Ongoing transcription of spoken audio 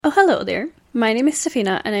Oh, hello there. My name is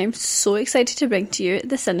Safina and I'm so excited to bring to you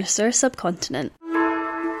the Sinister Subcontinent.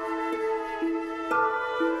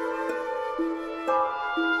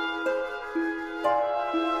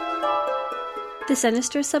 The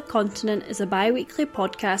Sinister Subcontinent is a bi-weekly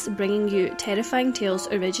podcast bringing you terrifying tales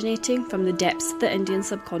originating from the depths of the Indian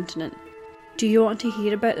subcontinent. Do you want to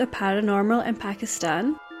hear about the paranormal in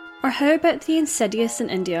Pakistan? Or how about the insidious in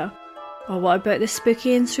India? Or what about the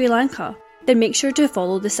spooky in Sri Lanka? Then make sure to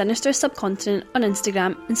follow the Sinister Subcontinent on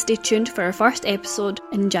Instagram and stay tuned for our first episode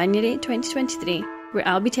in January 2023, where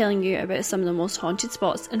I'll be telling you about some of the most haunted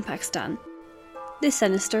spots in Pakistan. The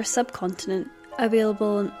Sinister Subcontinent,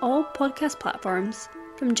 available on all podcast platforms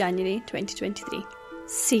from January 2023.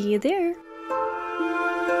 See you there!